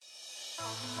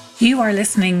You are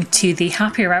listening to the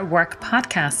Happier at Work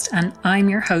podcast, and I'm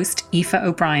your host, Aoife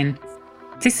O'Brien.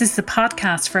 This is the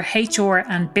podcast for HR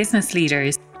and business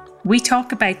leaders. We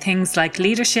talk about things like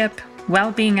leadership,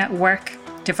 well-being at work,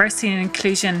 diversity and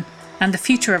inclusion, and the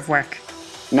future of work.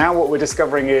 Now what we're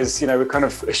discovering is, we're kind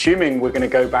of assuming we're going to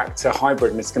go back to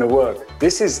hybrid and it's going to work.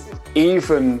 This is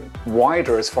even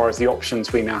wider as far as the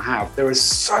options we now have. There is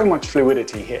so much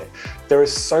fluidity here. There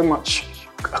is so much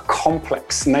a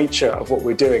complex nature of what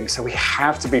we're doing. So we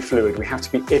have to be fluid. We have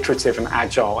to be iterative and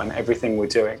agile in everything we're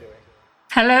doing.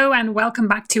 Hello and welcome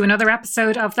back to another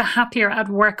episode of the Happier at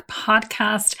Work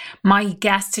podcast. My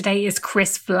guest today is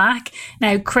Chris Flack.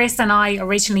 Now, Chris and I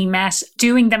originally met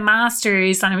doing the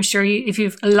Masters, and I'm sure if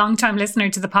you've a long-time listener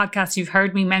to the podcast, you've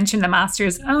heard me mention the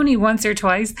Masters only once or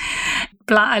twice.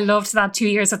 I loved that 2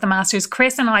 years at the Masters.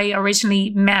 Chris and I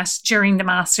originally met during the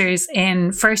Masters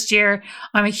in first year.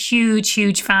 I'm a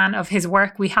huge fan of his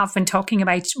work. We have been talking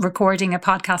about recording a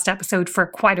podcast episode for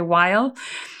quite a while.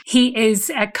 He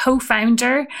is a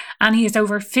co-founder and he has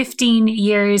over 15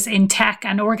 years in tech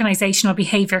and organizational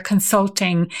behavior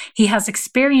consulting. He has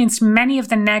experienced many of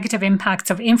the negative impacts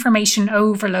of information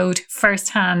overload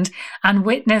firsthand and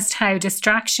witnessed how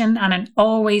distraction and an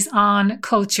always-on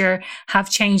culture have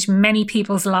changed many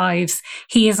people's lives.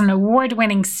 He is an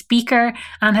award-winning speaker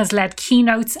and has led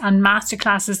keynotes and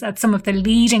masterclasses at some of the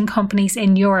leading companies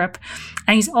in Europe.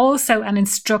 And he's also an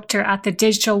instructor at the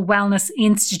Digital Wellness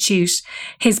Institute.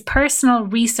 His personal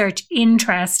research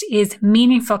interest is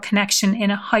meaningful connection in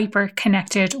a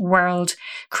hyper-connected world.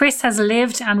 Chris has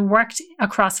lived and worked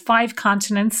across 5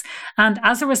 continents and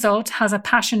as a result has a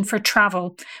passion for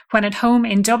travel. When at home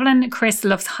in Dublin, Chris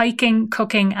loves hiking,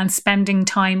 cooking and spending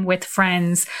time with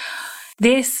friends.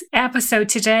 This episode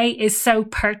today is so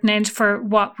pertinent for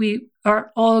what we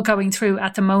are all going through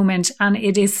at the moment, and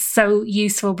it is so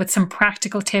useful with some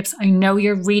practical tips. I know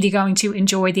you're really going to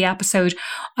enjoy the episode.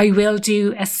 I will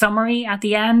do a summary at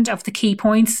the end of the key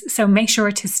points, so make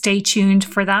sure to stay tuned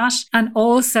for that. And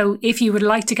also, if you would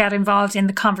like to get involved in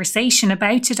the conversation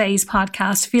about today's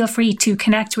podcast, feel free to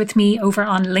connect with me over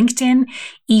on LinkedIn,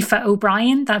 Aoife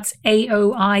O'Brien, that's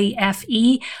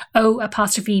AOIFE,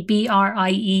 O''BRIEN,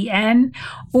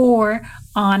 or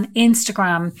on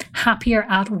Instagram,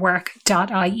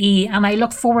 happieratwork.ie, and I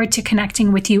look forward to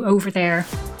connecting with you over there.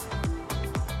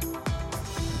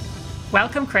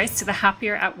 Welcome, Chris, to the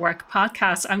Happier at Work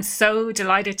podcast. I'm so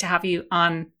delighted to have you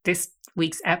on this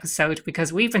week's episode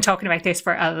because we've been talking about this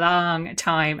for a long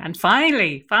time, and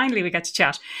finally we get to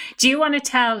chat. Do you want to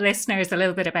tell listeners a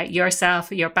little bit about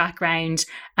yourself, your background,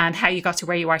 and how you got to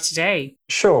where you are today?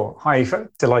 Sure. Hi, Aoife.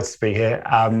 Delighted to be here.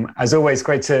 As always,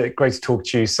 great to talk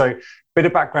to you. So, bit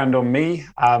of background on me.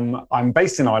 I'm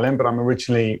based in Ireland, but I'm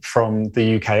originally from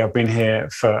the UK. I've been here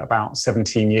for about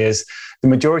 17 years. The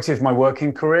majority of my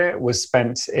working career was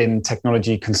spent in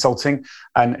technology consulting,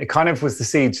 and it kind of was the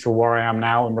seeds for where I am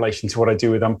now in relation to what I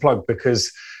do with Unplug,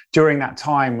 because during that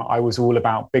time, I was all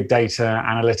about big data,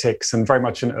 analytics, and very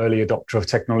much an early adopter of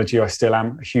technology. I still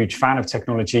am a huge fan of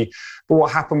technology. But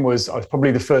what happened was I was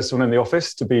probably the first one in the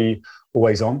office to be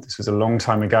always on. This was a long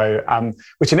time ago,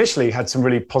 which initially had some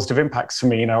really positive impacts for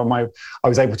me. I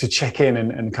was able to check in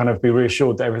and kind of be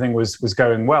reassured that everything was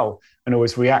going well and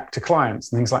always react to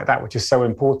clients and things like that, which is so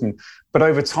important. But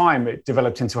over time, it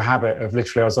developed into a habit of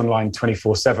literally I was online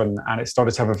 24/7, and it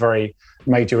started to have a very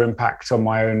major impact on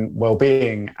my own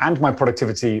well-being, and my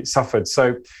productivity suffered.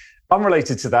 So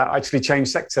unrelated to that, I actually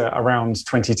changed sector around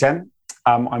 2010.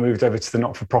 I moved over to the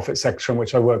not-for-profit sector in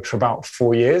which I worked for about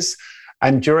 4 years.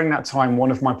 And during that time,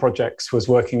 one of my projects was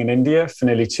working in India for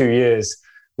nearly 2 years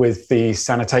with the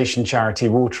sanitation charity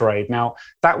WaterAid. Now,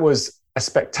 that was a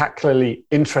spectacularly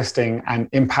interesting and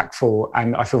impactful,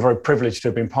 and I feel very privileged to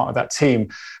have been part of that team.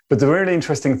 But the really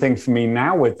interesting thing for me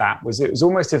now with that was it was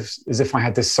almost as if I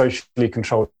had this socially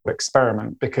controlled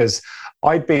experiment, because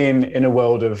I'd been in a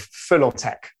world of full-on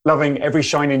tech, loving every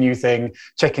shiny new thing,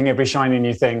 checking every shiny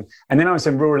new thing. And then I was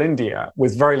in rural India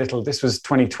with very little. This was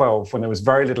 2012 when there was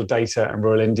very little data in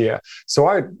rural India. So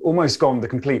I'd almost gone the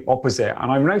complete opposite.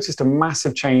 And I noticed a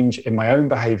massive change in my own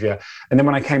behavior. And then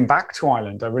when I came back to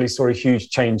Ireland, I really saw a huge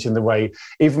change in the way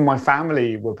even my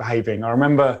family were behaving. I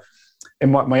remember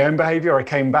in my own behavior, I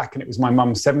came back and it was my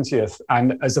mum's 70th.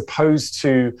 And as opposed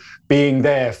to being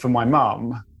there for my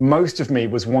mum, most of me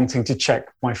was wanting to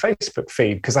check my Facebook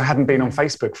feed because I hadn't been on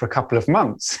Facebook for a couple of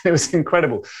months. It was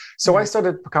incredible. So I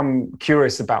started to become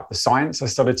curious about the science. I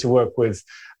started to work with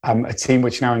a team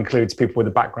which now includes people with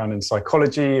a background in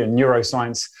psychology and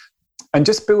neuroscience, and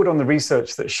just build on the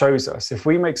research that shows us if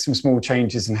we make some small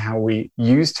changes in how we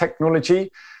use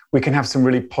technology, we can have some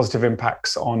really positive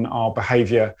impacts on our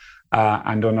behavior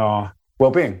and on our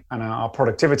well-being and our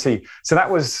productivity. So that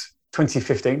was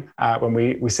 2015 when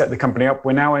we set the company up.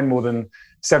 We're now in more than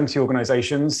 70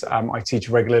 organizations. I teach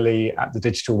regularly at the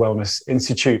Digital Wellness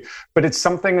Institute, but it's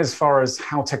something as far as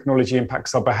how technology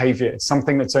impacts our behavior. It's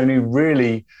something that's only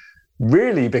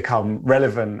really become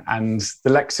relevant, and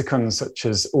the lexicons such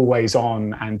as always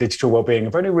on and digital well-being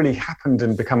have only really happened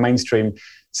and become mainstream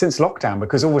since lockdown,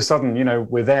 because all of a sudden,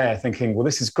 we're there thinking, well,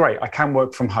 this is great. I can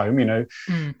work from home. I know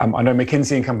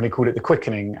McKinsey and Company called it the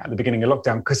quickening at the beginning of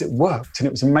lockdown because it worked and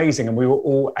it was amazing and we were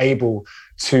all able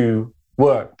to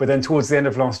work. But then towards the end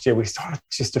of last year, we started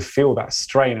just to feel that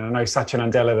strain. And I know Satya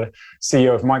Nadella, the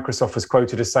CEO of Microsoft, was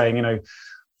quoted as saying,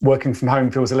 working from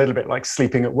home feels a little bit like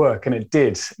sleeping at work, and it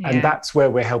did. Yeah. And that's where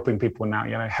we're helping people now,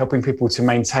 helping people to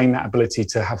maintain that ability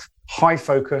to have high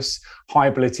focus, high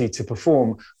ability to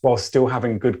perform while still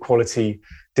having good quality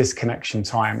disconnection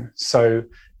time. So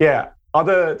yeah,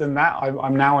 other than that,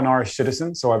 I'm now an Irish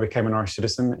citizen. So I became an Irish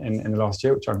citizen in the last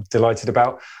year, which I'm delighted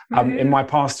about. In my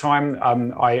pastime,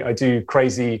 I do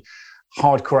crazy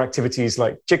hardcore activities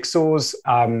like jigsaws.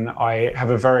 I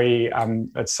have a very,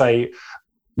 let's say,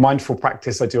 mindful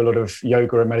practice. I do a lot of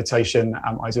yoga and meditation.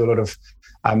 I do a lot of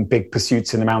big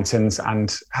pursuits in the mountains.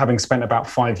 And having spent about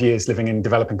 5 years living in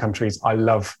developing countries, I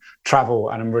love travel,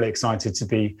 and I'm really excited to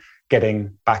be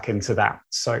getting back into that.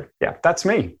 So yeah, that's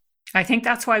me. I think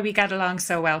that's why we get along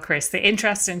so well, Chris. The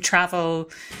interest in travel,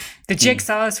 the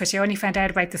jigsaws, which I only found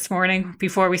out about this morning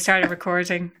before we started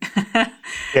recording.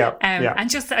 And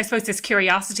just, I suppose, this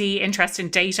curiosity, interest in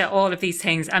data, all of these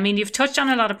things. I mean, you've touched on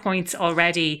a lot of points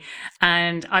already.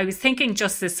 And I was thinking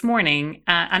just this morning,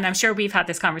 and I'm sure we've had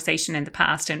this conversation in the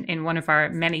past in one of our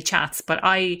many chats, but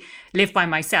I live by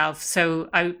myself. So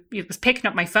I was picking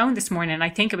up my phone this morning, and I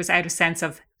think it was out of sense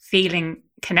of feeling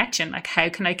connection, like how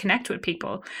can I connect with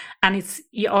people? And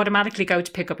you automatically go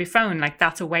to pick up your phone, like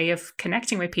that's a way of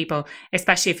connecting with people,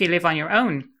 especially if you live on your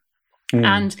own.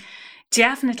 And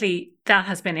definitely that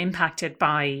has been impacted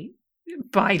by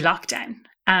lockdown.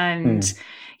 And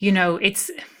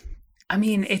it's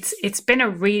been a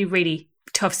really, really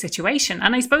tough situation.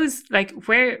 And I suppose, like,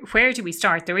 where do we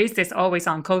start? There is this always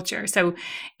on culture. So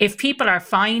if people are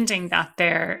finding that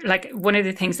they're, like, one of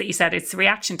the things that you said, it's the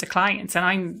reaction to clients. And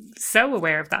I'm so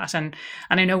aware of that. And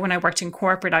I know when I worked in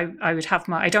corporate, I would have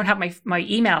I don't have my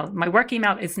email. My work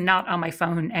email is not on my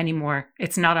phone anymore.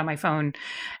 It's not on my phone.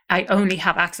 I only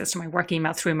have access to my work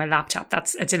email through my laptop.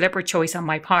 That's a deliberate choice on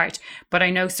my part. But I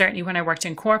know certainly when I worked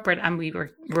in corporate and we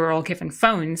were all given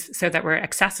phones so that we're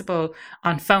accessible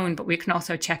on phone, but we can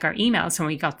also check our emails. So when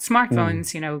we got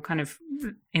smartphones, kind of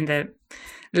in the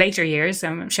later years,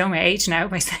 I'm showing my age now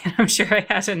by saying I'm sure I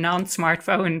had a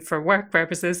non-smartphone for work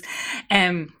purposes.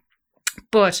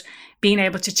 But being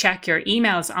able to check your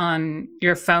emails on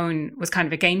your phone was kind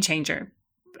of a game changer.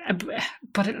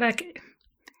 But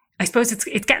I suppose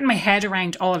it's getting my head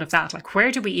around all of that. Like, where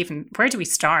do we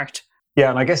start? Yeah,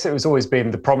 and I guess it was always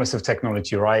been the promise of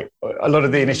technology, right? A lot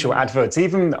of the initial adverts,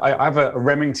 even I have a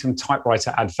Remington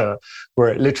typewriter advert where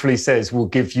it literally says, we'll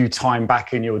give you time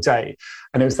back in your day.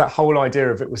 And it was that whole idea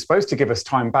of it was supposed to give us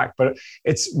time back, but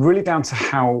it's really down to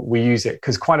how we use it,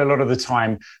 because quite a lot of the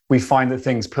time we find that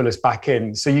things pull us back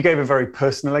in. So you gave a very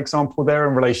personal example there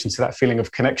in relation to that feeling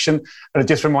of connection. And it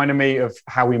just reminded me of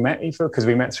how we met, Aoife, because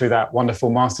we met through that wonderful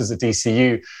master's at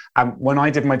DCU. When I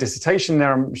did my dissertation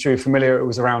there, I'm sure you're familiar, it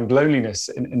was around loneliness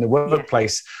in the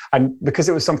workplace. And because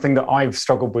it was something that I've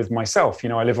struggled with myself,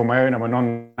 I live on my own, I'm a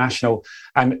non-national.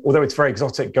 And although it's very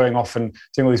exotic going off and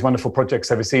doing all these wonderful projects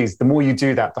overseas, the more you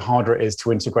do that, the harder it is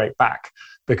to integrate back,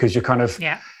 because you're kind of,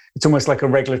 it's almost like a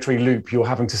regulatory loop. You're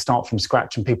having to start from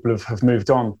scratch and people have moved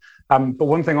on. But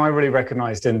one thing I really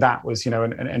recognized in that was,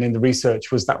 and in the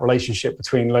research, was that relationship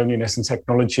between loneliness and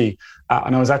technology.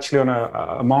 And I was actually on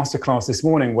a masterclass this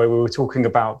morning where we were talking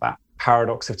about that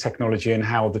paradox of technology and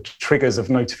how the triggers of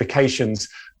notifications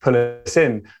pull us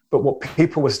in. But what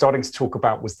people were starting to talk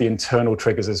about was the internal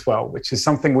triggers as well, which is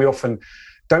something we often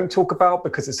don't talk about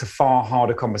because it's a far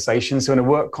harder conversation. So in a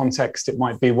work context, it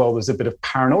might be, well, there's a bit of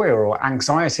paranoia or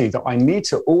anxiety that I need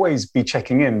to always be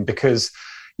checking in because,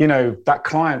 that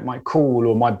client might call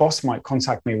or my boss might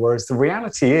contact me. Whereas the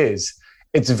reality is,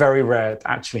 it's very rare it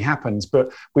actually happens.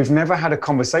 But we've never had a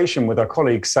conversation with our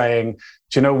colleagues saying,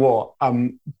 do you know what?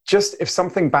 Just if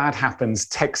something bad happens,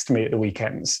 text me at the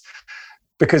weekends.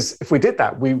 Because if we did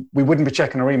that, we wouldn't be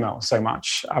checking our email so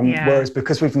much. Whereas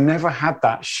because we've never had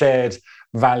that shared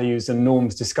values and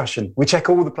norms discussion, we check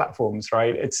all the platforms,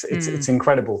 right? It's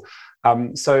incredible.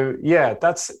 So yeah,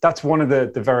 that's one of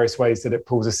the various ways that it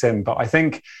pulls us in. But I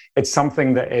think it's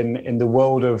something that in the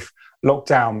world of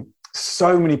lockdown,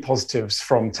 so many positives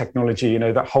from technology. You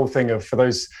know, that whole thing of, for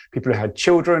those people who had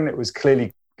children, it was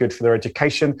clearly good for their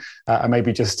education, and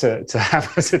maybe just to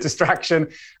have as a distraction.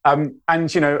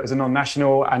 And, you know, as a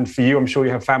non-national, and for you, I'm sure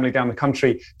you have family down the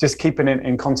country, just keeping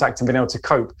in contact and being able to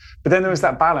cope. But then there was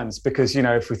that balance, because, you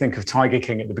know, if we think of Tiger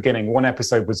King at the beginning, one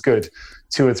episode was good,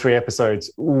 2 or 3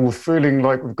 episodes, feeling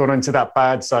like we've gone into that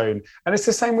bad zone. And it's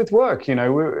the same with work. You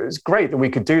know, it's great that we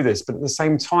could do this, but at the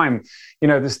same time, you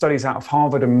know, the studies out of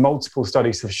Harvard and multiple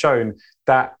studies have shown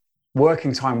that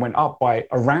working time went up by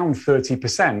around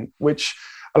 30%, which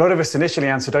a lot of us initially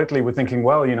anecdotally were thinking,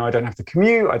 well, you know, I don't have to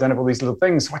commute, I don't have all these little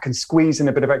things, so I can squeeze in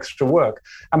a bit of extra work.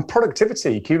 And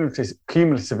productivity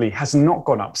cumulatively has not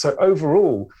gone up. So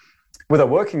overall, with our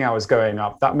working hours going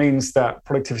up, that means that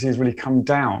productivity has really come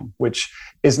down, which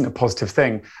isn't a positive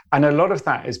thing. And a lot of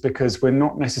that is because we're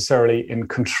not necessarily in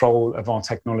control of our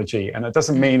technology. And it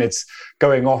doesn't mean it's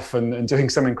going off and doing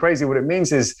something crazy. What it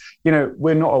means is, you know,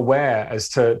 we're not aware as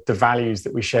to the values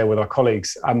that we share with our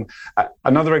colleagues.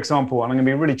 Another example, and I'm going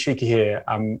to be really cheeky here,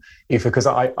 Aoife, because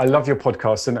I love your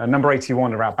podcast, and number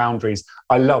 81 about boundaries,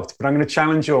 I loved, but I'm going to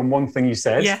challenge you on one thing you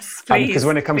said. Yes, please. Because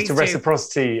when it comes to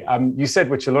reciprocity, you said,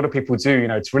 which a lot of people do, you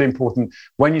know, it's really important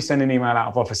when you send an email out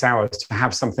of office hours to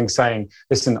have something saying,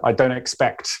 listen, I don't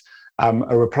expect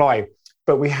a reply.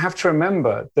 But we have to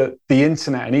remember that the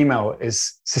internet and email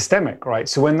is systemic, right?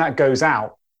 So when that goes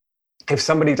out, if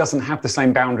somebody doesn't have the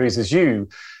same boundaries as you,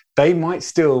 they might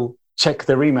still check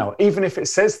their email. Even if it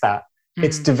says that,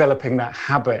 it's developing that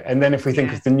habit. And then if we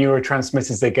think of the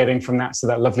neurotransmitters they're getting from that, so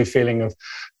that lovely feeling of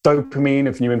dopamine,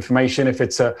 of new information, if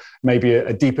it's maybe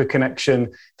a deeper connection,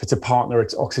 if it's a partner,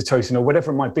 it's oxytocin or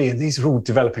whatever it might be. And these are all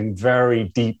developing very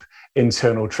deep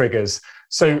internal triggers.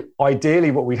 So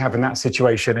ideally what we have in that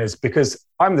situation is, because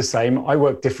I'm the same, I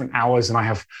work different hours, and I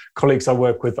have colleagues I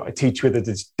work with that I teach with at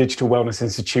the Digital Wellness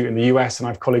Institute in the US, and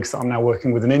I have colleagues that I'm now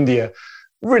working with in India,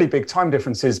 really big time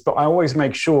differences. But I always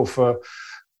make sure for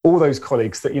all those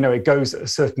colleagues that, you know, it goes at a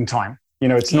certain time. You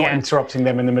know, it's not interrupting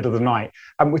them in the middle of the night,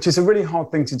 which is a really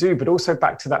hard thing to do. But also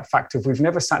back to that fact of, we've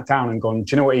never sat down and gone,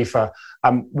 do you know what, Aoife,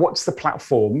 what's the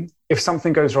platform? If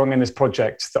something goes wrong in this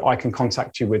project that I can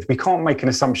contact you with, we can't make an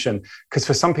assumption, because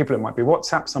for some people it might be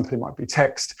WhatsApp, some people it might be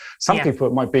text, some people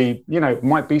it might be, you know,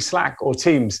 might be Slack or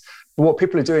Teams. But what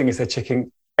people are doing is they're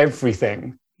checking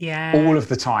everything all of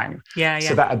the time.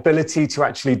 So that ability to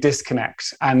actually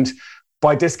disconnect, and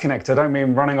by disconnect, I don't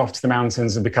mean running off to the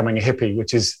mountains and becoming a hippie,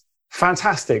 which is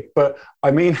fantastic, but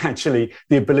I mean actually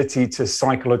the ability to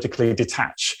psychologically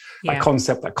detach. That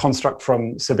concept, that construct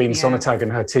from Sabine Sonnentag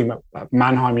and her team at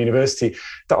Mannheim University,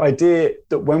 the idea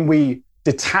that when we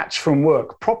detach from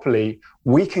work properly,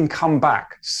 we can come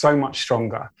back so much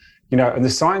stronger. You know, and the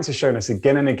science has shown us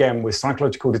again and again with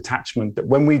psychological detachment that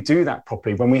when we do that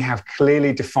properly, when we have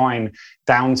clearly defined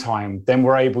downtime, then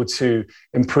we're able to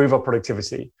improve our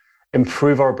productivity,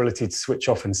 improve our ability to switch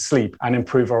off and sleep, and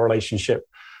improve our relationship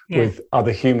with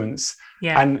other humans.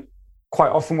 And quite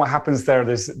often what happens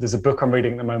there's a book I'm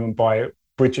reading at the moment by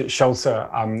Bridget Schulzer,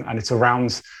 and it's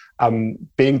around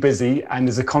being busy. And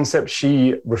there's a concept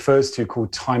she refers to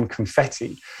called time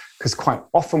confetti. Because quite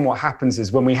often what happens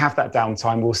is when we have that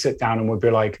downtime, we'll sit down and we'll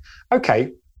be like,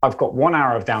 okay, I've got 1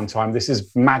 hour of downtime. This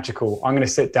is magical. I'm going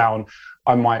to sit down.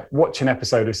 I might watch an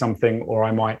episode of something, or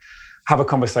I might have a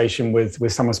conversation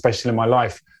with someone special in my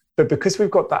life. But because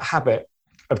we've got that habit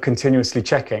of continuously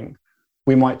checking,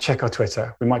 we might check our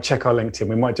Twitter, we might check our LinkedIn,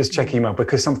 we might just check email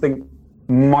because something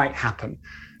might happen.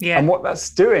 And what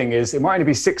that's doing is, it might only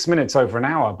be 6 minutes over an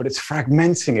hour, but it's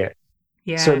fragmenting it.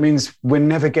 So it means we're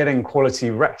never getting quality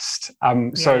rest.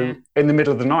 So in the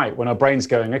middle of the night, when our brain's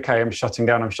going, okay, I'm shutting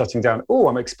down. Oh,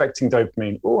 I'm expecting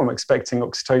dopamine. Oh, I'm expecting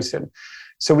oxytocin.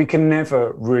 So we can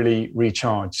never really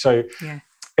recharge. So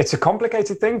it's a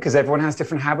complicated thing, because everyone has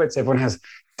different habits. Everyone has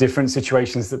different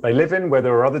situations that they live in, where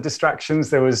there are other distractions.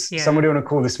 There was somebody on a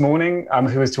call this morning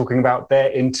who was talking about their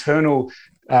internal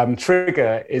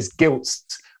trigger is guilt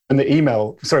when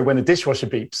the dishwasher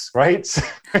beeps, right? So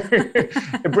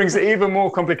it brings it even more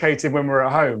complicated when we're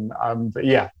at home.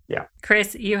 But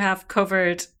Chris, you have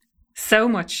covered so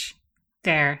much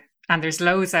there, and there's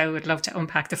loads I would love to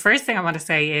unpack. The first thing I want to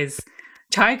say is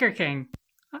Tiger King.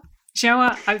 Do you know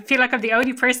what? I feel like I'm the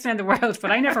only person in the world,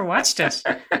 but I never watched it.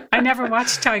 I never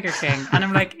watched Tiger King. And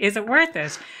I'm like, is it worth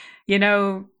it? You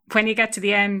know, when you get to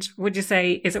the end, would you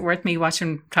say, is it worth me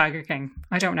watching Tiger King?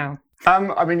 I don't know.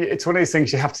 I mean, it's one of those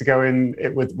things you have to go in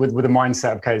it with a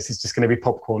mindset of, okay, this is just going to be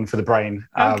popcorn for the brain.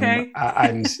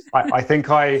 And I think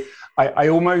I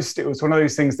almost, it was one of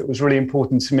those things that was really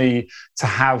important to me to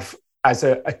have as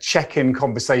a check-in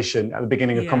conversation at the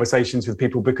beginning of conversations with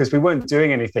people, because we weren't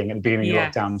doing anything at the beginning of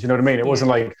lockdown. Do you know what I mean? It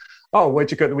wasn't like oh,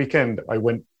 where'd you go at the weekend? I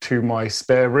went to my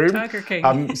spare room. Tiger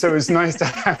King. So it was nice to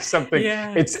have something.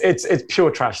 Yeah. It's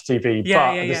pure trash TV,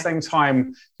 but at the same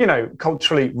time,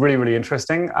 culturally really, really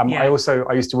interesting. I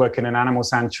used to work in an animal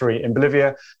sanctuary in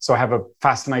Bolivia. So I have a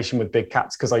fascination with big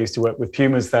cats because I used to work with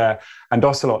pumas there and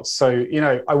ocelots. So,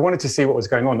 I wanted to see what was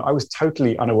going on. I was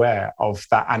totally unaware of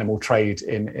that animal trade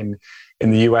in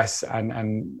the US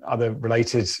and other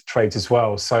related trades as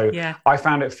well. So I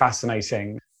found it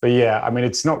fascinating. But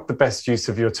it's not the best use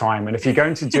of your time. And if you're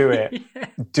going to do it,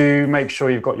 do make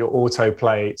sure you've got your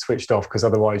autoplay switched off, because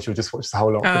otherwise you'll just watch the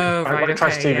whole lot. Oh, right. Like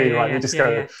trash TV, right? We just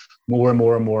go more and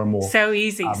more and more and more. So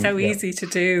easy, easy to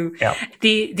do. Yeah.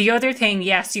 The other thing,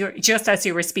 yes, you're just as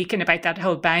you were speaking about that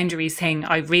whole boundaries thing,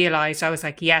 I realized, I was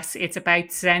like, yes, it's about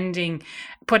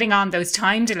putting on those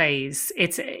time delays.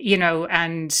 It's,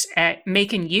 and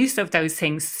making use of those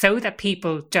things so that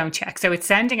people don't check. So it's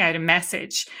sending out a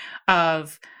message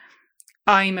of,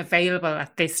 I'm available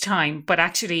at this time, but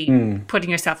actually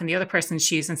putting yourself in the other person's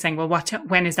shoes and saying, well,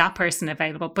 when is that person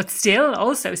available? But still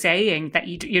also saying that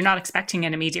you're not expecting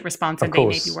an immediate response, and they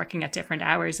may be working at different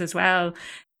hours as well.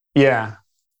 Yeah.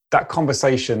 That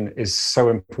conversation is so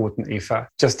important, Aoife,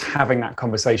 just having that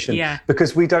conversation,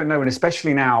 because we don't know. And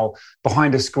especially now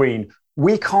behind a screen,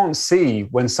 we can't see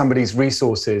when somebody's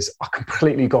resources are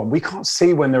completely gone. We can't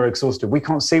see when they're exhausted. We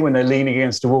can't see when they're leaning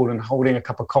against a wall and holding a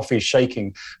cup of coffee,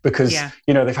 shaking because,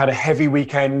 they've had a heavy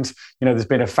weekend, there's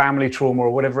been a family trauma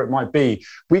or whatever it might be.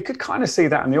 We could kind of see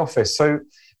that in the office. So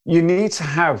you need to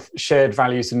have shared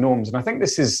values and norms. And I think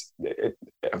this is,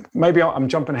 maybe I'm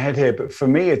jumping ahead here, but for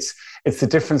me, it's the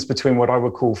difference between what I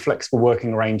would call flexible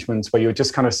working arrangements, where you're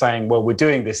just kind of saying, well, we're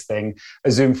doing this thing,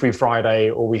 a Zoom-free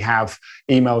Friday, or we have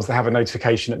emails that have a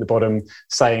notification at the bottom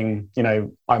saying, I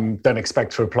don't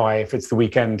expect to reply if it's the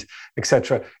weekend,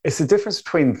 etc. It's the difference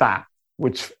between that,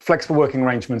 which flexible working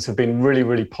arrangements have been really,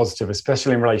 really positive,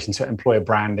 especially in relation to employer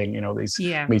branding, these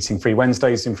meeting-free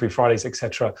Wednesdays, Zoom-free Fridays,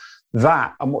 etc.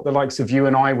 That and what the likes of you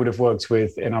and I would have worked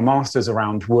with in our masters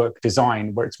around work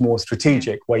design, where it's more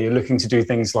strategic, where you're looking to do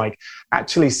things like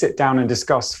actually sit down and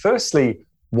discuss, firstly,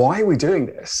 why are we doing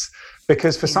this?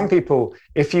 Because for some people,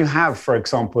 if you have, for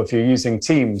example, if you're using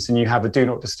Teams and you have a do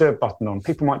not disturb button on,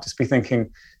 people might just be thinking,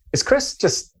 is Chris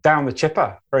just down the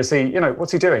chipper? Or is he,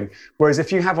 what's he doing? Whereas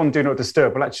if you have on do not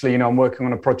disturb, well, actually, I'm working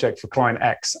on a project for client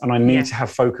X and I need to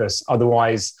have focus.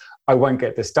 Otherwise, I won't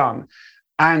get this done.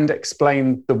 And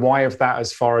explain the why of that,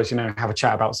 as far as, have a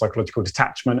chat about psychological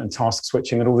detachment and task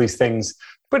switching and all these things,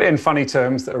 put it in funny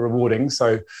terms that are rewarding.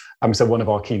 So one of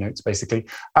our keynotes, basically.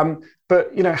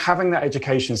 But, having that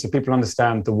education so people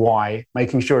understand the why,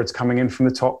 making sure it's coming in from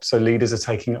the top so leaders are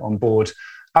taking it on board.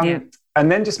 And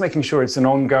then just making sure it's an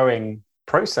ongoing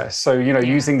process. So,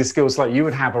 using the skills like you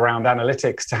would have around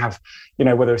analytics to have,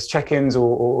 whether it's check-ins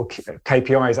or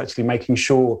KPIs, actually making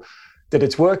sure that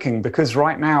it's working. Because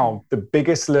right now, the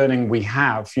biggest learning we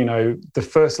have, the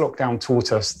first lockdown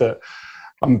taught us that,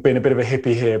 I'm being a bit of a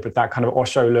hippie here, but that kind of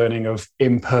Osho learning of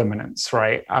impermanence,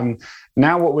 right?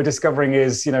 Now what we're discovering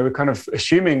is, we're kind of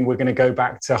assuming we're going to go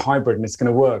back to hybrid and it's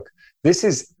going to work. This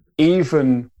is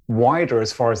even wider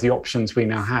as far as the options we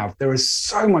now have. There is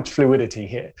so much fluidity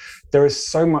here. There is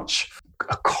so much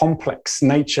a complex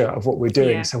nature of what we're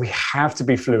doing. So we have to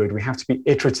be fluid. We have to be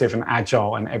iterative and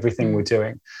agile in everything we're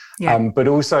doing. But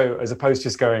also, as opposed to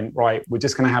just going, right, we're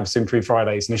just going to have Zoom-free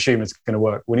Fridays and assume it's going to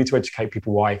work. We need to educate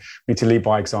people why. We need to lead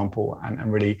by example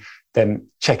and really then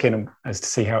check in as to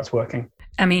see how it's working.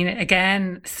 I mean,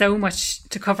 again, so much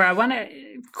to cover. I want to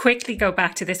quickly go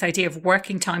back to this idea of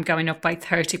working time going up by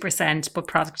 30%, but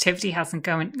productivity hasn't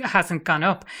gone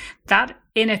up. That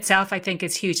in itself, I think,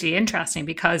 is hugely interesting,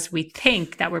 because we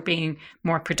think that we're being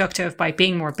more productive by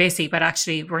being more busy, but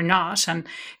actually we're not. And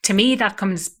to me, that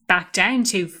comes back down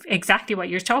to exactly what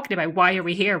you're talking about. Why are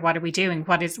we here? What are we doing?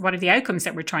 What are the outcomes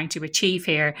that we're trying to achieve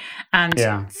here? And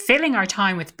filling our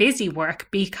time with busy work,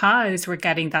 because we're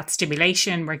getting that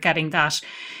stimulation, we're getting that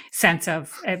sense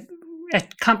of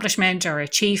accomplishment or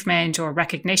achievement or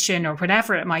recognition or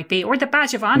whatever it might be, or the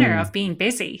badge of honor of being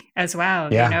busy as well,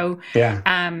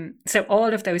 so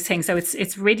all of those things. So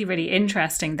it's really, really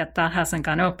interesting that hasn't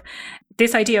gone up.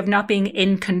 This idea of not being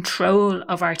in control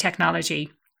of our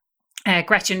technology.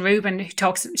 Gretchen Rubin,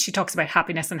 she talks about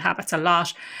happiness and habits a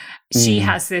lot. She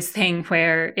has this thing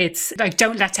where it's like,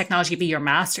 don't let technology be your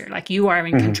master. Like, you are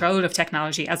in control of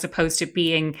technology as opposed to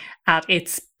being at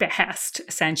its behest,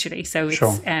 essentially. So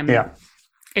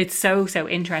it's so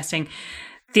interesting.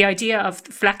 The idea of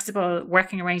flexible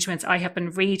working arrangements, I have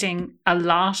been reading a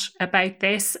lot about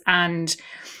this, and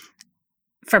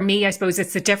for me, I suppose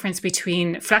it's the difference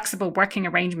between flexible working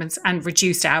arrangements and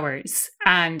reduced hours.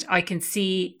 And I can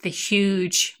see the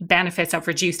huge benefits of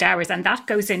reduced hours. And that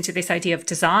goes into this idea of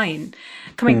design,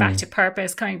 coming back to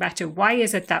purpose, coming back to why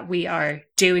is it that we are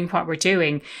doing what we're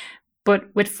doing.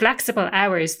 But with flexible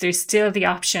hours, there's still the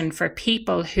option for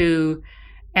people who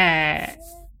need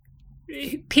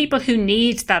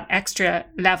that extra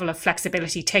level of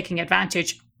flexibility taking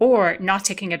advantage, or not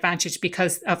taking advantage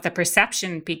because of the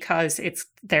perception, because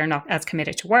they're not as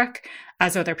committed to work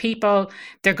as other people,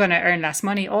 they're going to earn less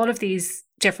money, all of these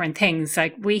different things.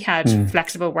 Like we had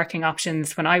flexible working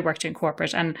options when I worked in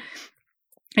corporate, and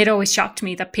it always shocked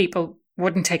me that people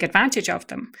wouldn't take advantage of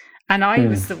them. And I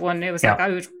was the one, it was like,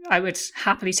 I would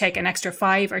happily take an extra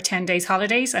 5 or 10 days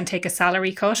holidays and take a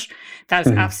salary cut. That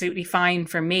is absolutely fine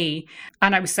for me.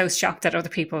 And I was so shocked that other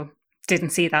people didn't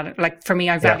see that. Like for me,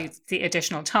 I valued the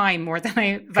additional time more than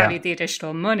I valued the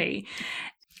additional money.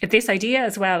 This idea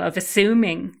as well of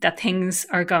assuming that things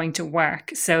are going to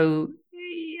work. So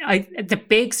the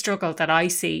big struggle that I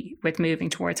see with moving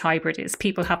towards hybrid is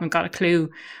people haven't got a clue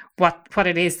what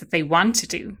it is that they want to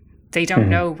do. They don't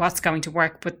know what's going to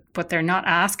work, but they're not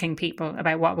asking people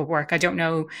about what will work. I don't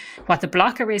know what the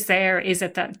blocker is there. Is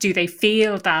it that, do they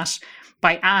feel that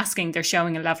by asking, they're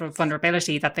showing a level of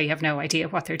vulnerability that they have no idea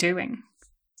what they're doing?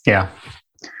 Yeah.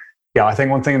 Yeah, I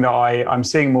think one thing that I'm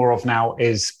seeing more of now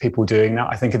is people doing that.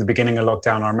 I think at the beginning of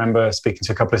lockdown, I remember speaking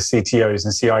to a couple of CTOs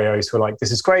and CIOs who were like, this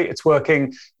is great, it's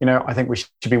working. I think we should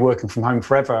be working from home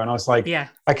forever. And I was like,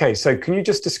 okay, so can you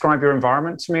just describe your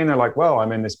environment to me? And they're like, well,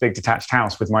 I'm in this big detached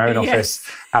house with my own office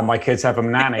and my kids have a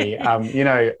nanny,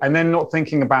 and then not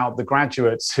thinking about the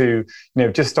graduates who,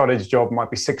 just started a job,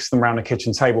 might be 6 of them around a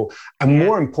kitchen table. And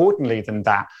more importantly than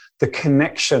that, the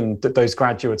connection that those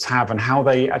graduates have and how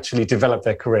they actually develop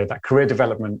their career. That career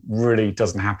development really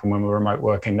doesn't happen when we're remote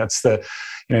working. That's the,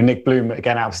 Nick Bloom,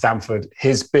 again, out of Stanford,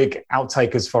 his big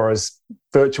outtake as far as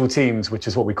virtual teams, which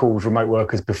is what we called remote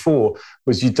workers before,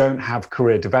 was you don't have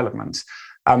career development.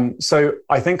 So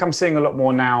I think I'm seeing a lot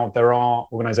more now. There are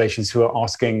organizations who are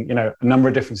asking, a number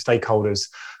of different stakeholders.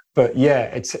 But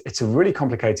it's a really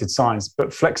complicated science,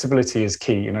 but flexibility is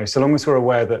key. So long as we're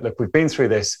aware that, look, we've been through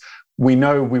this, we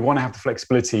know we want to have the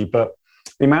flexibility, but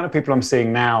the amount of people I'm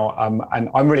seeing now, and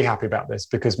I'm really happy about this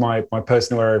because my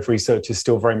personal area of research is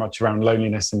still very much around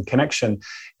loneliness and connection,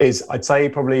 is I'd say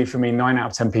probably for me, 9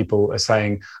 out of 10 people are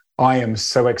saying, I am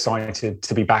so excited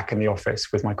to be back in the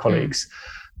office with my colleagues.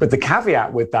 But the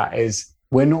caveat with that is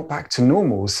we're not back to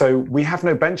normal. So we have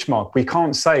no benchmark. We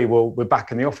can't say, well, we're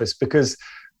back in the office because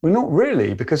we're not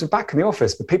really, because we're back in the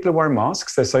office, but people are wearing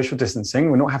masks, they're social distancing.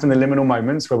 We're not having the liminal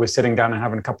moments where we're sitting down and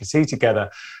having a cup of tea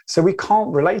together. So we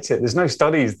can't relate it. There's no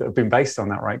studies that have been based on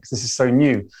that, right? Because this is so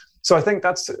new. So I think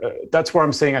that's where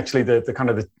I'm seeing actually the kind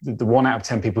of the 1 out of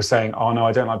 10 people saying, oh no,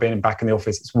 I don't like being back in the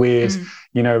office. It's weird,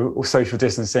 social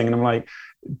distancing. And I'm like,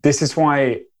 this is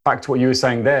why, back to what you were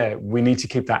saying there, we need to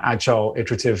keep that agile,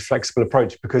 iterative, flexible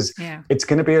approach because it's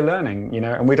going to be a learning,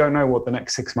 and we don't know what the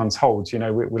next 6 months holds. We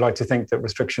like to think that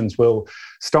restrictions will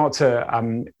start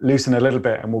to loosen a little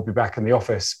bit and we'll be back in the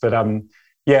office. But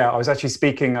I was actually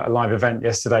speaking at a live event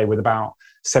yesterday with about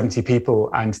 70 people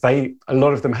and a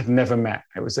lot of them had never met.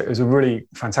 It was a really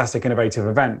fantastic, innovative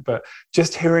event, but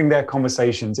just hearing their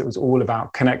conversations, it was all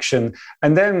about connection.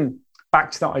 And then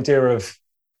back to that idea of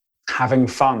having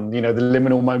fun, the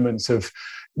liminal moments of,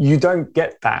 you don't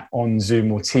get that on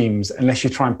Zoom or Teams unless you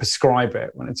try and prescribe it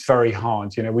when it's very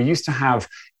hard. We used to have,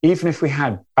 even if we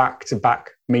had back-to-back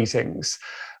meetings,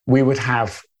 we would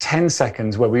have 10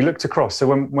 seconds where we looked across.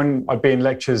 So when I'd be in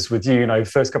lectures with you,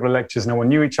 first couple of lectures, no one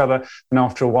knew each other. And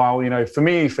after a while,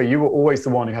 for you were always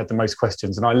the one who had the most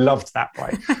questions. And I loved that,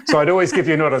 right? So I'd always give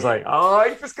you a nod. I was like,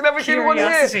 I'm just going to have a good one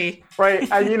here. Right.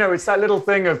 And, it's that little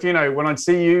thing of, when I'd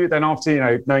see you, then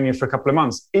after, knowing you for a couple of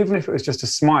months, even if it was just a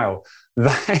smile,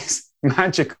 that is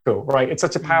magical, right? It's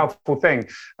such a powerful thing.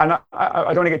 And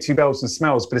I don't want to get too bells and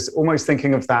smells, but it's almost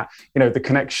thinking of that, the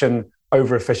connection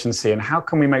over efficiency and how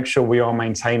can we make sure we are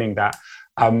maintaining that.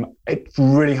 It's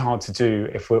really hard to do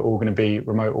if we're all going to be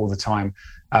remote all the time.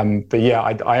 But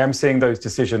I am seeing those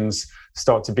decisions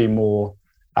start to be more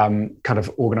kind of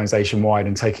organization-wide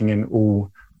and taking in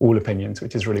all opinions,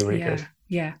 which is really, really good.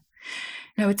 Yeah.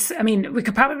 No, we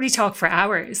could probably talk for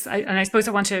hours. And I suppose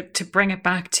I want to bring it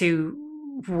back to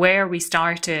where we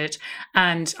started.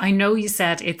 And I know you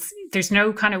said there's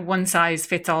no kind of one size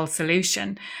fits all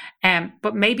solution.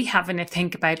 But maybe having to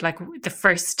think about like the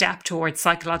first step towards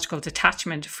psychological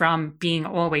detachment from being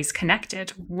always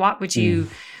connected. What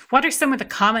are some of the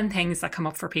common things that come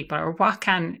up for people, or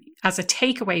as a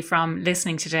takeaway from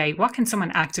listening today, what can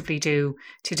someone actively do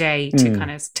today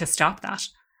to to stop that?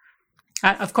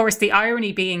 Of course, the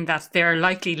irony being that they're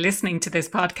likely listening to this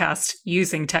podcast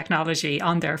using technology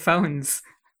on their phones.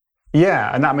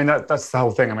 Yeah, and that's the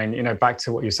whole thing. I mean, back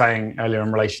to what you're saying earlier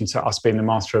in relation to us being the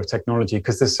master of technology,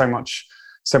 because there's so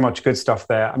much good stuff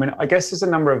there. I mean, I guess there's a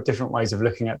number of different ways of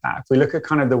looking at that. If we look at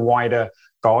kind of the wider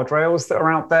guardrails that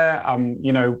are out there,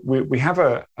 we have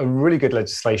a really good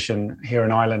legislation here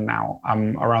in Ireland now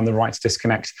around the right to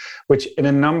disconnect, which in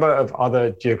a number of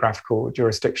other geographical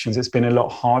jurisdictions, it's been a lot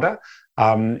harder.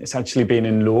 It's actually been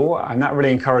in law, and that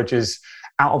really encourages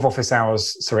out of office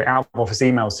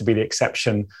emails to be the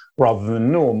exception rather than the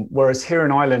norm. Whereas here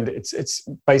in Ireland, it's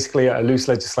basically a loose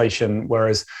legislation,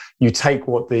 whereas you take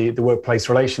what the Workplace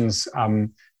Relations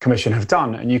Commission have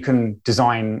done and you can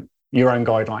design your own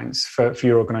guidelines for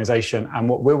your organization. And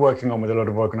what we're working on with a lot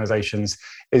of organizations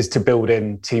is to build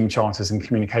in team charters and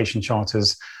communication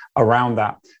charters around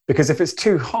that. Because if it's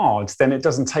too hard, then it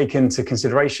doesn't take into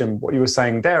consideration what you were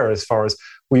saying there, as far as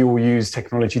we all use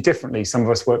technology differently. Some of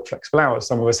us work flexible hours.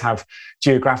 Some of us have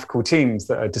geographical teams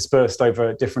that are dispersed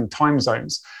over different time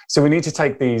zones. So we need to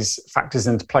take these factors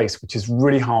into place, which is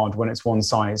really hard when it's one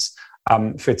size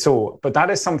fits all. But that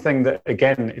is something that,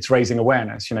 again, it's raising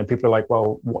awareness. People are like,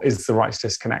 well, what is the right to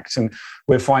disconnect? And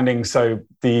we're finding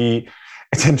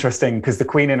it's interesting because the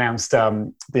Queen announced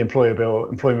the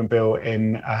employment bill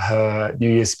in her New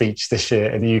Year's speech this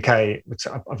year in the UK, which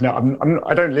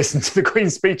I don't listen to the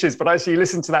Queen's speeches, but I actually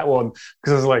listened to that one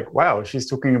because I was like, wow, she can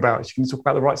talk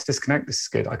about the right to disconnect. This is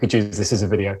good. I could use this as a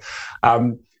video.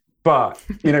 But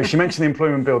she mentioned the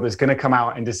employment bill that's going to come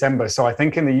out in December. So I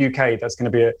think in the UK, that's going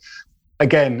to be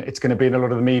it's going to be in a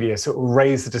lot of the media. So it will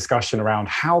raise the discussion around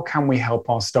how can we help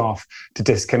our staff to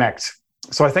disconnect.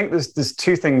 So I think there's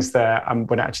two things there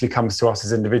when it actually comes to us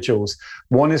as individuals.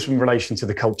 One is in relation to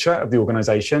the culture of the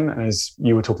organization. And as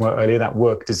you were talking about earlier, that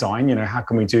work design, how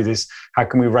can we do this? How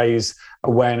can we raise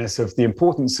awareness of the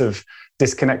importance of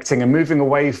disconnecting and moving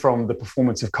away from the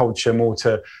performance of culture more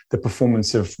to the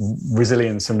performance of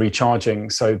resilience and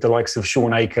recharging? So the likes of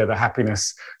Sean Aker, the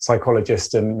happiness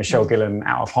psychologist, and Michelle Gillen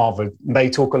out of Harvard, they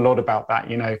talk a lot about that,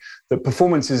 that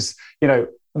performance is,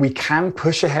 we can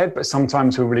push ahead, but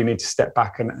sometimes we really need to step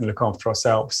back and look after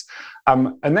ourselves.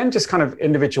 And then just kind of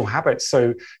individual habits.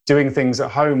 So doing things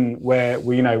at home where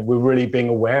we're really being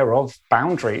aware of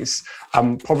boundaries.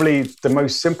 Probably the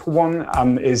most simple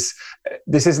one is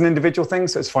this is an individual thing.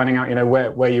 So it's finding out,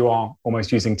 where you are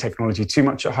almost using technology too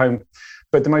much at home.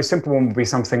 But the most simple one would be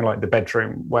something like the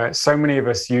bedroom, where so many of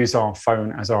us use our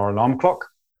phone as our alarm clock.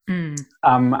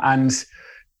 And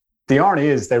the irony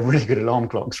is they're really good alarm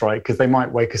clocks, right? Because they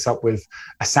might wake us up with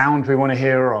a sound we want to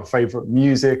hear or our favorite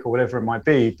music or whatever it might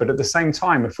be. But at the same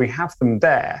time, if we have them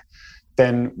there,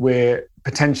 then we're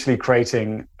potentially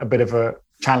creating a bit of a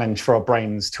challenge for our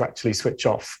brains to actually switch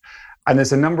off. And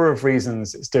there's a number of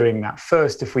reasons it's doing that.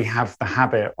 First, if we have the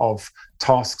habit of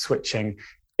task switching,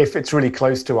 if it's really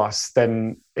close to us,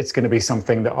 then it's going to be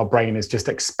something that our brain is just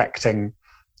expecting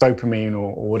dopamine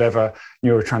or whatever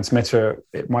neurotransmitter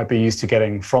it might be used to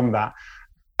getting from that.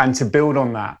 And to build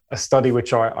on that, a study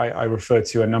which I referred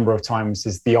to a number of times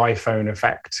is the iPhone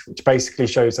effect, which basically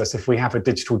shows us if we have a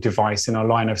digital device in our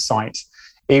line of sight,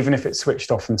 even if it's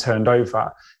switched off and turned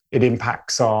over, it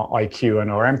impacts our IQ and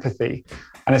our empathy.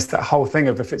 And it's that whole thing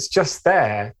of if it's just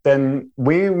there, then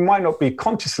we might not be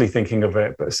consciously thinking of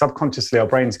it, but subconsciously our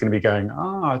brain's going to be going,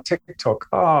 TikTok,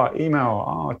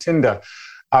 email, Tinder.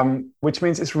 Which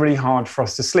means it's really hard for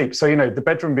us to sleep. So, the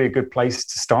bedroom would be a good place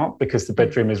to start because the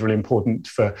bedroom is really important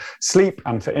for sleep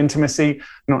and for intimacy,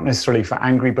 not necessarily for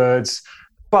angry birds.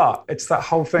 But it's that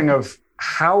whole thing of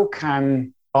how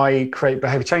can I create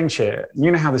behavior change here?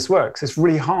 You know how this works. It's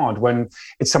really hard when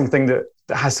it's something that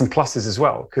has some pluses as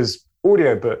well, because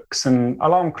audiobooks and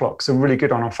alarm clocks are really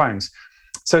good on our phones.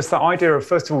 So it's the idea of,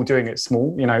 first of all, doing it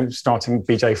small, starting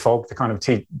BJ Fogg, the kind of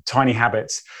tiny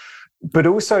habits, but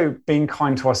also being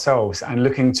kind to ourselves and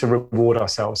looking to reward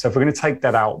ourselves. So if we're going to take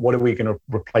that out, what are we going to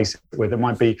replace it with? It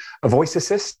might be a voice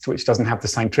assist, which doesn't have the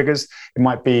same triggers. It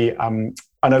might be an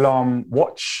alarm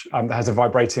watch that has a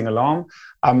vibrating alarm.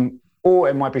 Or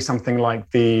it might be something like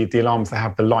the alarms that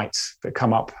have the lights that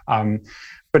come up.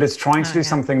 But it's trying to do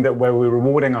something where we're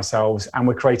rewarding ourselves and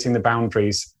we're creating the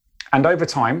boundaries. And over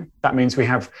time, that means we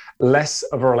have less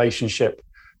of a relationship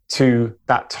to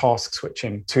that task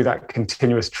switching, to that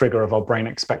continuous trigger of our brain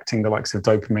expecting the likes of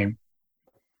dopamine.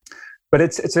 But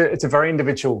it's a very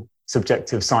individual,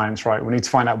 subjective science, right? We need to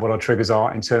find out what our triggers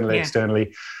are internally,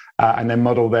 externally, and then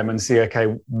model them and see, okay,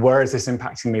 where is this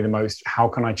impacting me the most? How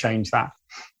can I change that?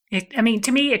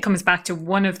 To me, it comes back to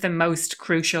one of the most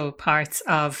crucial parts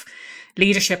of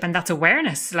leadership, and that's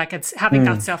awareness. Like it's having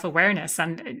that self-awareness,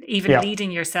 and even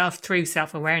leading yourself through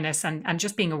self-awareness, and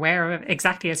just being aware of,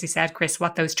 exactly as you said, Chris,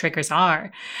 what those triggers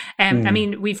are. I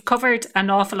mean, we've covered an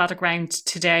awful lot of ground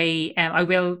today. I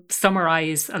will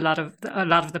summarize a lot of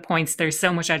the points. There's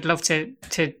so much I'd love to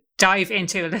dive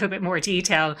into a little bit more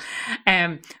detail,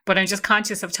 but I'm just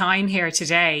conscious of time here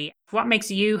today. What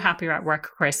makes you happier at work,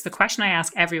 Chris? The question I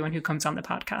ask everyone who comes on the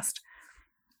podcast.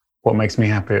 What makes me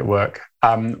happy at work?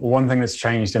 One thing that's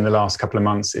changed in the last couple of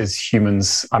months is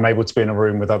humans. I'm able to be in a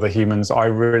room with other humans. I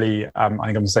really, I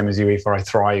think I'm the same as you, Aoife. I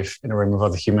thrive in a room with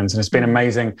other humans, and it's been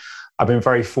amazing. I've been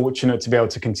very fortunate to be able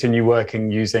to continue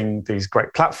working using these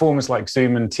great platforms like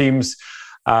Zoom and Teams,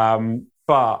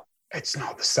 but it's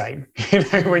not the same,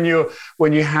 when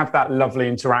you have that lovely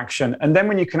interaction, and then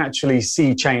when you can actually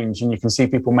see change and you can see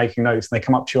people making notes and they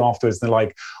come up to you afterwards and they're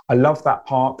like, I love that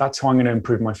part. That's how I'm going to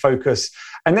improve my focus.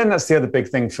 And then that's the other big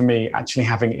thing for me, actually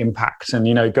having impact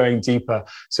and, going deeper.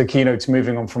 So keynotes,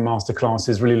 moving on from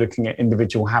masterclasses, really looking at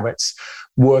individual habits,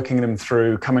 working them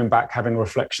through, coming back, having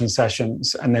reflection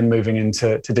sessions, and then moving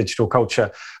into digital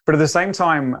culture. But at the same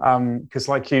time, because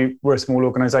like you, we're a small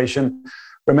organization,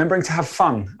 remembering to have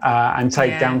fun and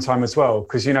take downtime as well.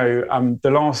 Because,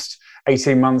 the last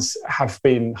 18 months have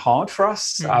been hard for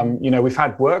us. We've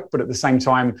had work, but at the same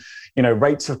time,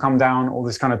 rates have come down, all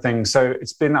this kind of thing. So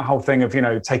it's been that whole thing of,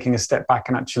 taking a step back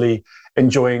and actually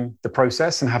enjoying the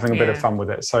process and having a bit of fun with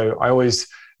it. So I always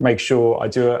make sure I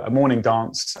do a morning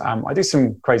dance. I do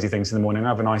some crazy things in the morning. I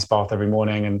have a nice bath every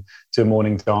morning and do a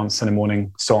morning dance and a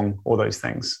morning song, all those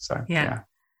things. So, yeah.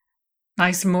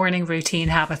 Nice morning routine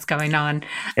habits going on.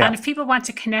 Yeah. And if people want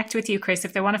to connect with you, Chris,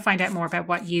 if they want to find out more about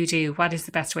what you do, what is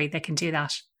the best way they can do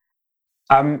that?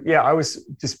 I was,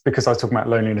 just because I was talking about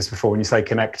loneliness before, when you say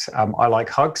connect, I like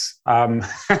hugs. But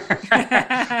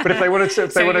if they want to,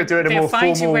 do it in a more formal,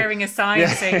 find you wearing a sign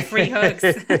saying free hugs.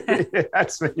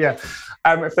 That's me. Yeah.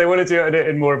 If they want to do it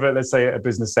in more of a, let's say, a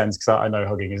business sense, because I know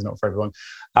hugging is not for everyone.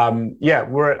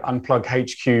 We're at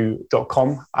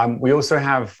unplughq.com. We also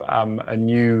have a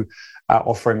new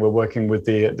offering. We're working with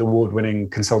the award-winning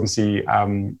consultancy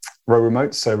Row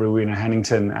Remote, so Rowena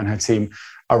Hennington and her team,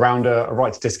 around a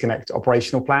right to disconnect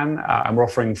operational plan, and we're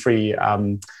offering free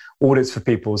audits for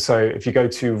people. So if you go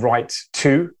to right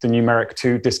to the numeric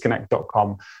 2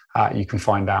 disconnect.com, you can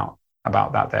find out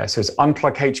about that there. So it's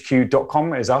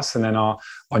unplughq.com is us, and then our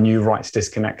new right to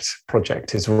disconnect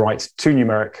project is right to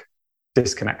numeric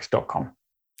disconnect.com.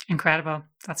 Incredible.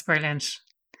 That's brilliant.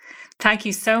 Thank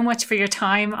you so much for your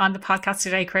time on the podcast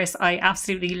today, Chris. I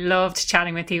absolutely loved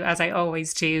chatting with you, as I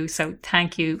always do. So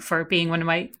thank you for being one of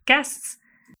my guests.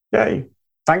 Yay.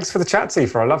 Thanks for the chat,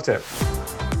 Aoife. I loved it.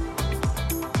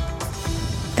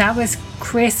 That was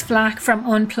Chris Flack from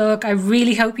Unplug. I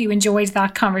really hope you enjoyed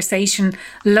that conversation.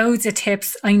 Loads of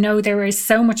tips. I know there is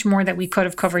so much more that we could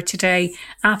have covered today.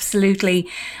 Absolutely.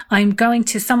 I'm going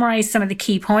to summarize some of the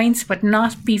key points, but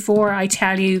not before I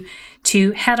tell you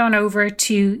to head on over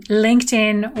to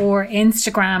LinkedIn or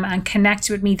Instagram and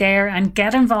connect with me there and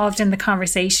get involved in the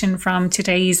conversation from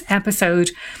today's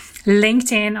episode.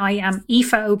 LinkedIn, I am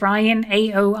Aoife O'Brien,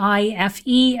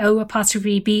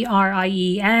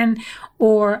 AOIFE_OBRIEN,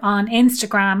 or on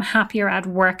Instagram,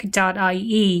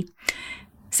 happieratwork.ie.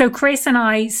 So Chris and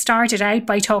I started out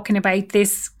by talking about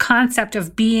this concept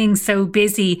of being so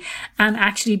busy and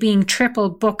actually being triple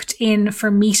booked in for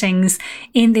meetings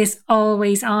in this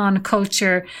always on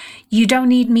culture. You don't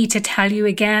need me to tell you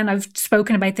again. I've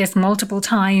spoken about this multiple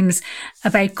times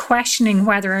about questioning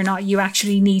whether or not you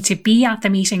actually need to be at the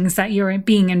meetings that you're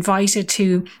being invited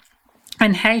to,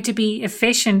 and how to be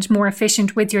more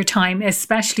efficient with your time,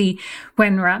 especially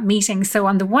when we're at meetings. So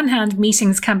on the one hand,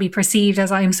 meetings can be perceived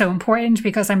as I'm so important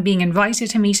because I'm being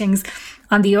invited to meetings.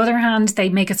 On the other hand, they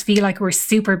make us feel like we're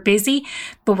super busy,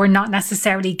 but we're not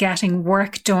necessarily getting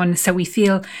work done. So we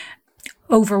feel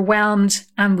overwhelmed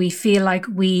and we feel like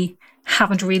we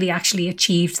haven't really actually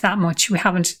achieved that much. We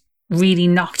haven't really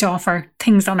knocked off our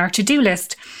things on our to-do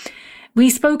list. We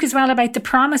spoke as well about the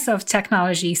promise of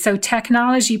technology. So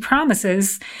technology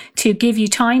promises to give you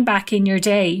time back in your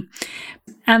day.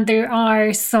 And there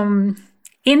are some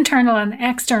internal and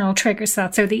external triggers to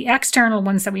that. So the external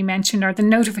ones that we mentioned are the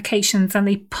notifications, and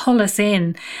they pull us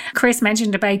in. Chris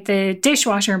mentioned about the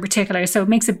dishwasher in particular. So it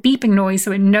makes a beeping noise.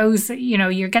 So it knows that,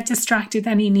 you get distracted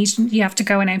and you have to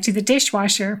go and empty the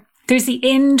dishwasher. There's the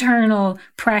internal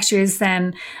pressures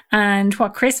then, and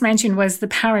what Chris mentioned was the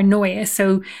paranoia.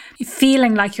 So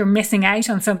feeling like you're missing out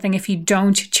on something if you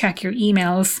don't check your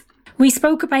emails. We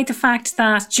spoke about the fact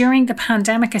that during the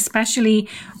pandemic, especially,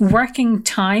 working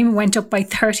time went up by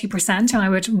 30%. And I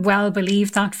would well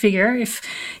believe that figure if,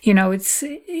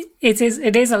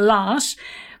 it is a lot.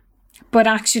 But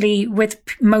actually, with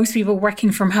most people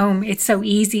working from home, it's so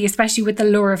easy, especially with the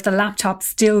lure of the laptop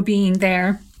still being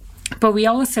there. But we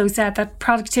also said that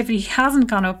productivity hasn't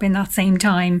gone up in that same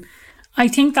time. I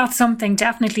think that's something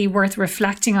definitely worth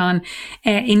reflecting on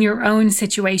in your own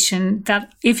situation,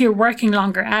 that if you're working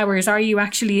longer hours, are you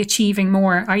actually achieving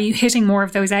more? Are you hitting more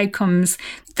of those outcomes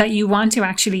that you want to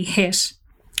actually hit?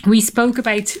 We spoke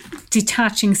about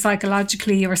detaching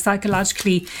psychologically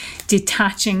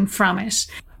detaching from it.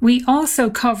 We also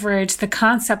covered the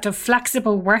concept of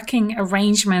flexible working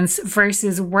arrangements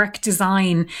versus work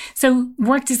design. So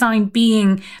work design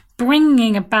being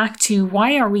bringing it back to,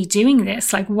 why are we doing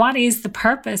this? Like, what is the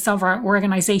purpose of our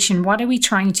organization? What are we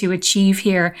trying to achieve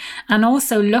here? And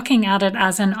also looking at it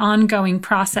as an ongoing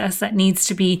process that needs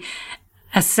to be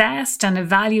assessed and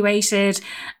evaluated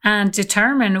and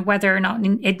determine whether or not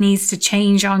it needs to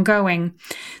change ongoing.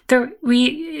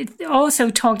 We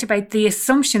also talked about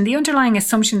the underlying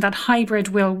assumption that hybrid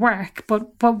will work,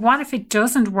 but what if it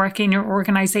doesn't work in your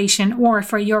organization or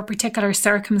for your particular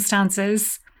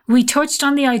circumstances? We touched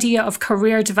on the idea of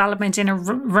career development in a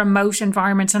remote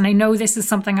environment, and I know this is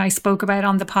something I spoke about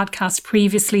on the podcast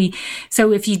previously.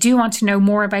 So if you do want to know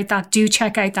more about that, do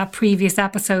check out that previous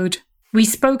episode. We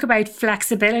spoke about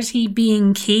flexibility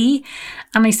being key,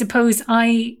 and I suppose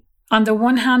on the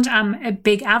one hand, I'm a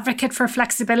big advocate for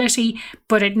flexibility,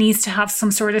 but it needs to have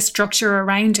some sort of structure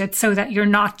around it so that you're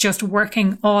not just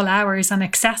working all hours and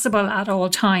accessible at all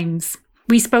times.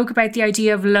 We spoke about the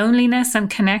idea of loneliness and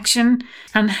connection,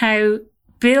 and how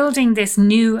building this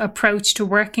new approach to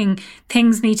working,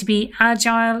 things need to be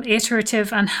agile,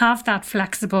 iterative, and have that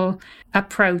flexible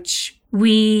approach.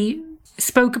 We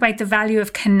spoke about the value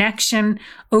of connection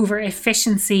over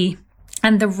efficiency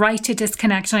and the right to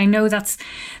disconnect. And I know that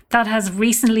has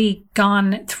recently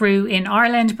gone through in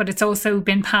Ireland, but it's also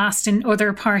been passed in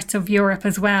other parts of Europe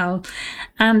as well.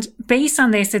 And based on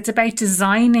this, it's about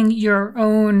designing your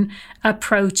own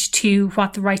approach to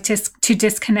what the right to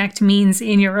disconnect means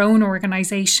in your own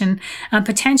organization, and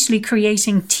potentially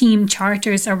creating team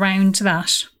charters around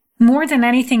that. More than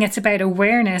anything, it's about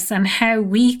awareness and how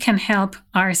we can help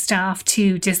our staff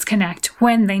to disconnect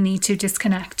when they need to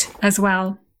disconnect as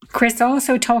well. Chris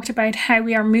also talked about how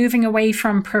we are moving away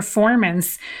from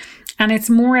performance, and it's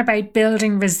more about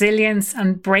building resilience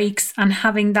and breaks and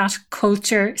having that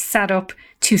culture set up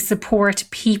to support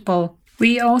people.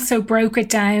 We also broke it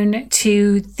down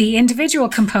to the individual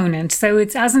component. So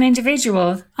it's, as an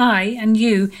individual, I and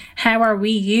you, how are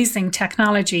we using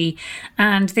technology?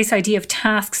 And this idea of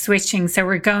task switching. So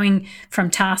we're going from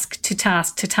task to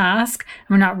task to task.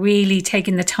 We're not really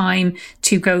taking the time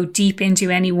to go deep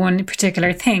into any one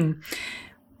particular thing.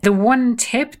 The one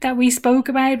tip that we spoke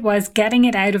about was getting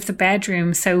it out of the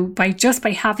bedroom. So by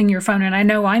having your phone, and I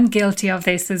know I'm guilty of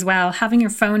this as well, having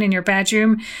your phone in your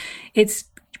bedroom, it's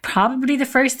probably the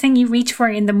first thing you reach for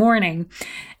in the morning.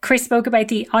 Chris spoke about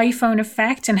the iPhone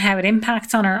effect and how it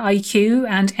impacts on our IQ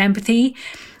and empathy.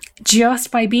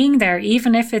 Just by being there,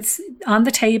 even if it's on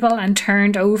the table and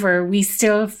turned over, we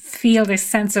still feel this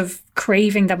sense of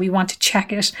craving that we want to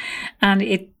check it. And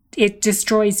it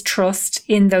destroys trust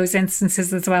in those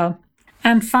instances as well.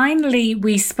 And finally,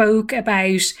 we spoke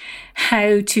about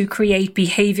how to create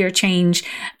behavior change.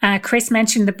 Chris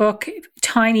mentioned the book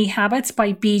Tiny Habits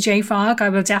by BJ Fogg. I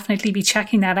will definitely be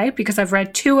checking that out because I've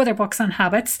read 2 other books on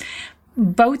habits.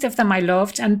 Both of them I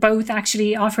loved, and both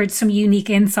actually offered some unique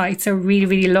insights. So really,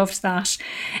 really loved that.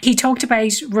 He talked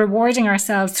about rewarding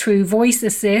ourselves through voice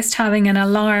assist, having an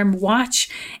alarm watch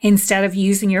instead of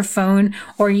using your phone,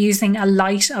 or using a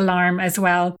light alarm as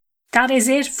well. That is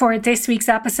it for this week's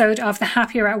episode of the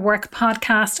Happier at Work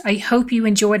podcast. I hope you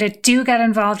enjoyed it. Do get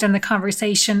involved in the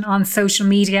conversation on social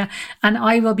media, and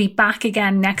I will be back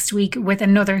again next week with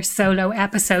another solo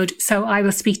episode. So I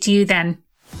will speak to you then.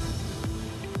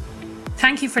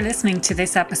 Thank you for listening to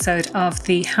this episode of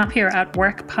the Happier at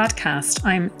Work podcast.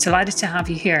 I'm delighted to have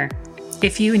you here.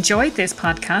 If you enjoyed this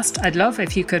podcast, I'd love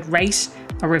if you could rate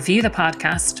or review the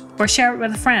podcast or share it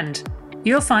with a friend.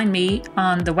 You'll find me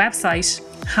on the website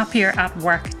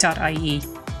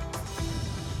happieratwork.ie.